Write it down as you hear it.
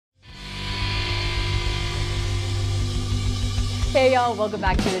Hey y'all, welcome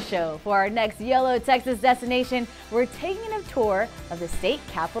back to the show. For our next YOLO Texas destination, we're taking a tour of the state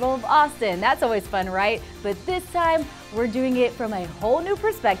capital of Austin. That's always fun, right? But this time, we're doing it from a whole new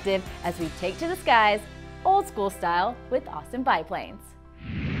perspective as we take to the skies, old school style, with Austin Biplanes.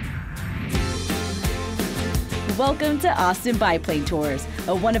 Welcome to Austin Biplane Tours,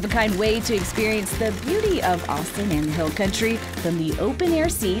 a one-of-a-kind way to experience the beauty of Austin and the Hill Country from the open-air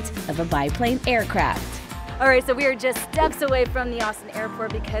seat of a biplane aircraft. All right, so we are just steps away from the Austin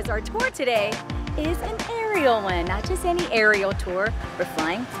airport because our tour today is an aerial one, not just any aerial tour. We're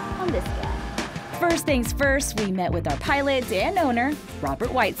flying on this guy. First things first, we met with our pilot and owner,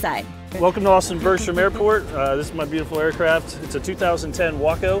 Robert Whiteside. Welcome to Austin Bergstrom Airport. This is my beautiful aircraft. It's a 2010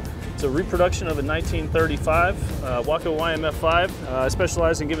 Waco. It's a reproduction of a 1935 Waco YMF-5. I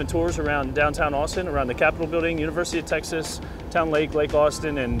specialize in giving tours around downtown Austin, around the Capitol Building, University of Texas, Town Lake, Lake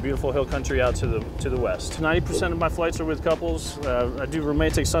Austin, and beautiful Hill Country out to the west. 90% of my flights are with couples. I do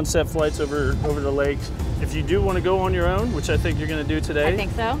romantic sunset flights over the lakes. If you do want to go on your own, which I think you're going to do today, I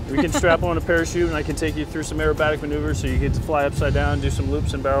think so. we can strap on a parachute and I can take you through some aerobatic maneuvers so you get to fly upside down, do some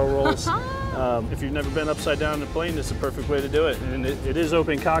loops and barrel rolls. If you've never been upside down in a plane, it's a perfect way to do it. And it is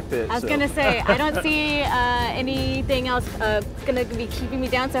open cockpit. I was going to say, I don't see anything else going to be keeping me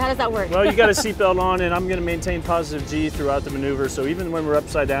down, so how does that work? Well, you got a seatbelt on, and I'm going to maintain positive G throughout the maneuver, so even when we're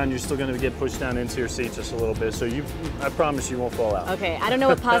upside down, you're still going to get pushed down into your seat just a little bit, so I promise you won't fall out. Okay, I don't know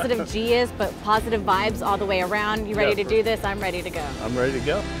what positive G is, but positive vibes all the way around. You ready to do this? I'm ready to go. I'm ready to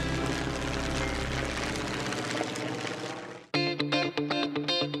go.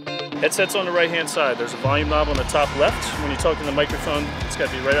 Headset's on the right-hand side. There's a volume knob on the top left. When you talk in the microphone, it's got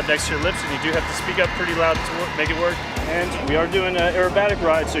to be right up next to your lips, and you do have to speak up pretty loud to make it work. And we are doing an aerobatic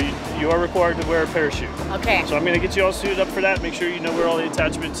ride, so you are required to wear a parachute. Okay. So I'm going to get you all suited up for that. Make sure you know where all the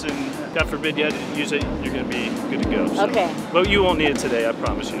attachments, and God forbid you had to use it, you're going to be good to go. So. Okay. But you won't need it today, I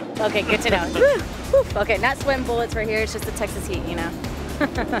promise you. Okay, good to know. Okay, not sweating bullets right here. It's just the Texas heat, you know.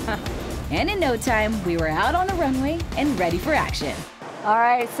 And in no time, we were out on the runway and ready for action. All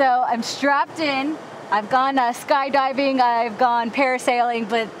right, so I'm strapped in. I've gone skydiving, I've gone parasailing,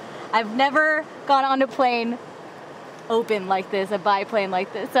 but I've never gone on a plane open like this, a biplane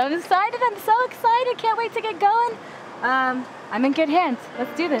like this. So I'm excited, I'm so excited, can't wait to get going. I'm in good hands.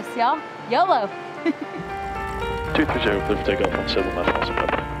 Let's do this, y'all. YOLO. 230, clear for takeoff on 7 left, Austin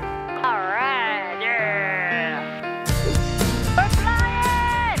Biplane. All right, yeah. We're flying!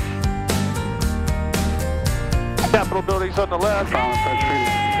 Capitol buildings on the left.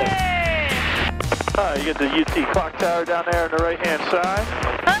 You get the UT clock tower down there on the right-hand side.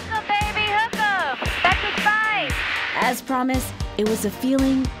 Hook 'em, baby, hook 'em. That's advice. As promised, it was a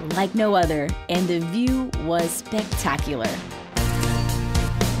feeling like no other, and the view was spectacular.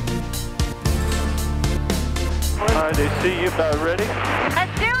 All right, they see you about ready.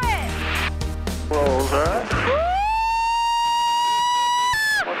 Let's do it. Rolls, all right.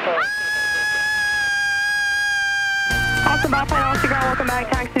 Austin Biplane, Austin Ground, welcome back.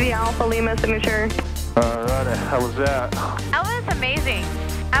 Taxi via Alpha Lima signature. All right, how was that? That was amazing.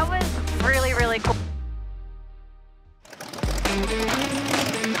 That was really, really cool.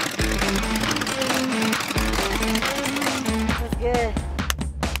 That's good.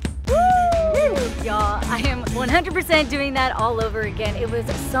 Woo! Y'all, I am 100% doing that all over again. It was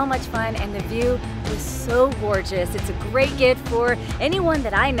so much fun and the view was so gorgeous. It's a great gift for anyone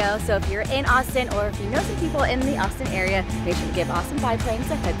that I know. So if you're in Austin or if you know some people in the Austin area, make sure to give Austin Biplanes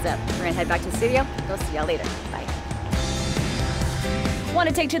a heads up. We're gonna head back to the studio. We'll see y'all later. Bye. Want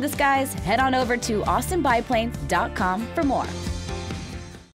to take to the skies? Head on over to austinbiplanes.com for more.